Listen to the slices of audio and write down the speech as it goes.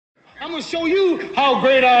I'm gonna show you how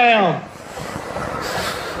great I am.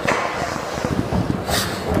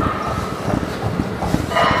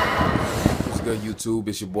 What's good, YouTube?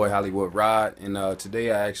 It's your boy Hollywood Rod, and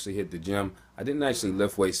today I actually hit the gym. I didn't actually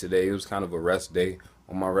lift weights today. It was kind of a rest day.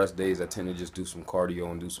 On my rest days, I tend to just do some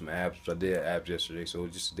cardio and do some abs. I did abs yesterday, so it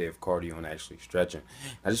was just a day of cardio and actually stretching.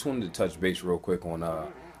 I just wanted to touch base real quick on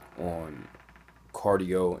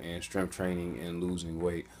cardio and strength training and losing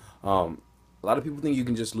weight. A lot of people think you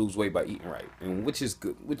can just lose weight by eating right, and which is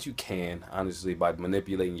good, which you can, honestly, by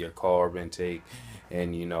manipulating your carb intake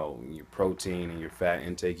and, you know, your protein and your fat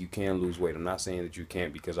intake. You can lose weight. I'm not saying that you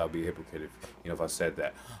can't, because I'll be a hypocrite if I said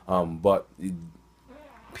that. But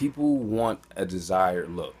people want a desired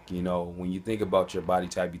look. You know, when you think about your body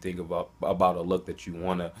type, you think about a look that you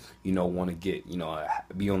want to get. You know,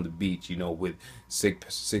 be on the beach, you know, with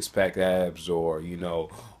six pack abs, or, you know,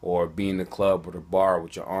 or be in the club or the bar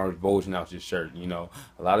with your arms bulging out your shirt. You know,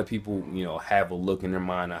 a lot of people, you know, have a look in their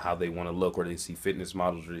mind of how they want to look, or they see fitness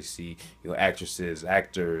models, or they see, you know, actresses,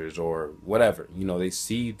 actors, or whatever. You know, they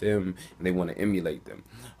see them and they want to emulate them.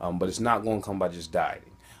 But it's not going to come by just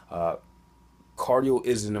dieting. Cardio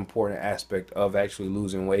is an important aspect of actually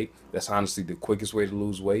losing weight. That's honestly the quickest way to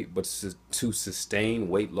lose weight. But to sustain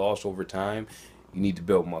weight loss over time, you need to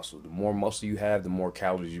build muscle. The more muscle you have, the more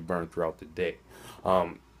calories you burn throughout the day.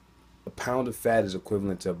 A pound of fat is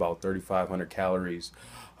equivalent to about 3,500 calories,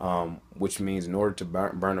 which means in order to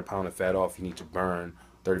burn a pound of fat off, you need to burn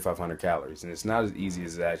 3,500 calories. And it's not as easy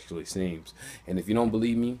as it actually seems. And if you don't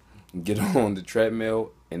believe me, get on the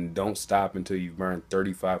treadmill and don't stop until you burn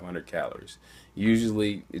 3,500 calories.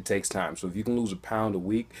 Usually it takes time. So if you can lose a pound a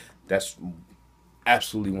week, that's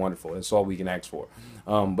absolutely wonderful. That's all we can ask for.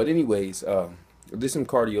 But anyways, I did some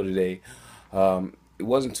cardio today. It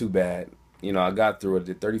wasn't too bad. You know, I got through it.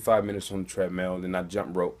 Did 35 minutes on the treadmill, and then I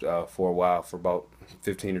jump roped for a while, for about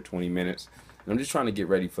 15 or 20 minutes. And I'm just trying to get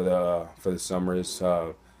ready for the summer.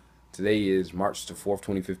 Today is March the 4th,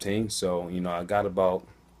 2015. So, you know, I got about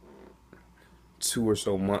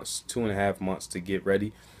 2.5 months to get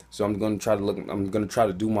ready. So I'm gonna try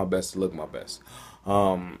to do my best to look my best.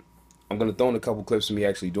 I'm gonna throw in a couple clips of me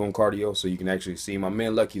actually doing cardio, so you can actually see. My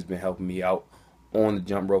man Lucky's been helping me out on the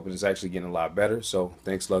jump rope, and it's actually getting a lot better. So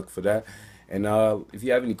thanks, Luck, for that. And if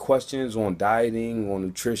you have any questions on dieting, on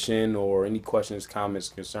nutrition, or any questions, comments,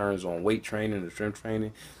 concerns on weight training or strength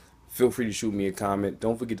training, feel free to shoot me a comment.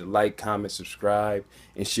 Don't forget to like, comment, subscribe,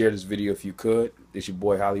 and share this video if you could. It's your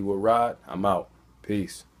boy Hollywood Rod. I'm out.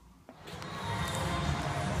 Peace.